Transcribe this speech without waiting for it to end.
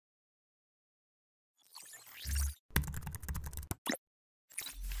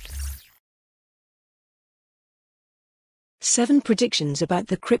7 predictions about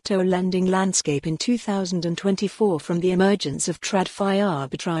the crypto lending landscape in 2024, from the emergence of TradFi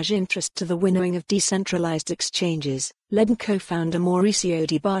arbitrage interest to the winnowing of decentralized exchanges. Ledn co-founder Mauricio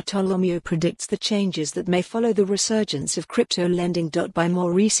Di Bartolomeo predicts the changes that may follow the resurgence of crypto lending. By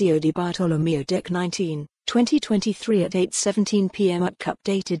Mauricio Di Bartolomeo. Dec 19, 2023 at 8:17 p.m.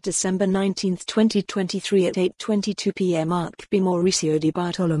 Updated December 19, 2023 at 8:22 p.m. By Mauricio Di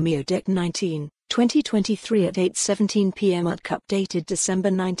Bartolomeo. Dec 19, 2023 at 8:17 p.m. Updated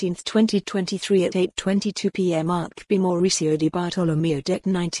December 19, 2023 at 8:22 p.m. By Mauricio Di Bartolomeo. Dec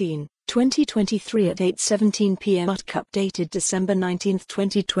 19, 2023 at 8:17 p.m. Updated December 19,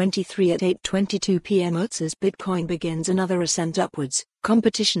 2023 at 8:22 p.m. As Bitcoin begins another ascent upwards,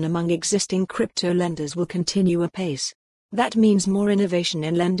 competition among existing crypto lenders will continue apace. That means more innovation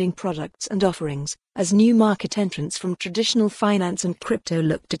in lending products and offerings, as new market entrants from traditional finance and crypto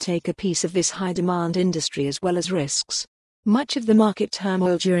look to take a piece of this high-demand industry as well as risks. Much of the market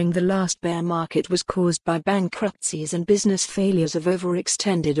turmoil during the last bear market was caused by bankruptcies and business failures of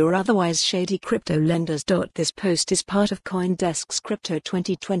overextended or otherwise shady crypto lenders. This post is part of CoinDesk's Crypto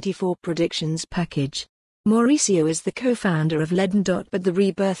 2024 Predictions package. Mauricio is the co-founder of Ledn. But the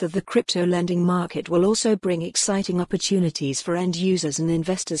rebirth of the crypto lending market will also bring exciting opportunities for end users and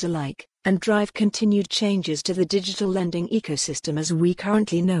investors alike, and drive continued changes to the digital lending ecosystem as we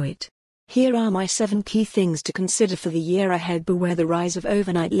currently know it. Here are my 7 key things to consider for the year ahead. Beware the rise of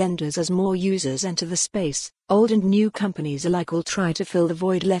overnight lenders as more users enter the space. Old and new companies alike will try to fill the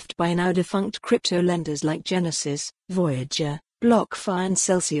void left by now defunct crypto lenders like Genesis, Voyager, BlockFi and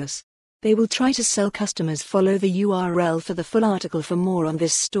Celsius. They will try to sell customers. Follow the URL for the full article. For more on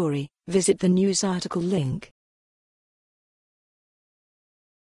this story, visit the news article link.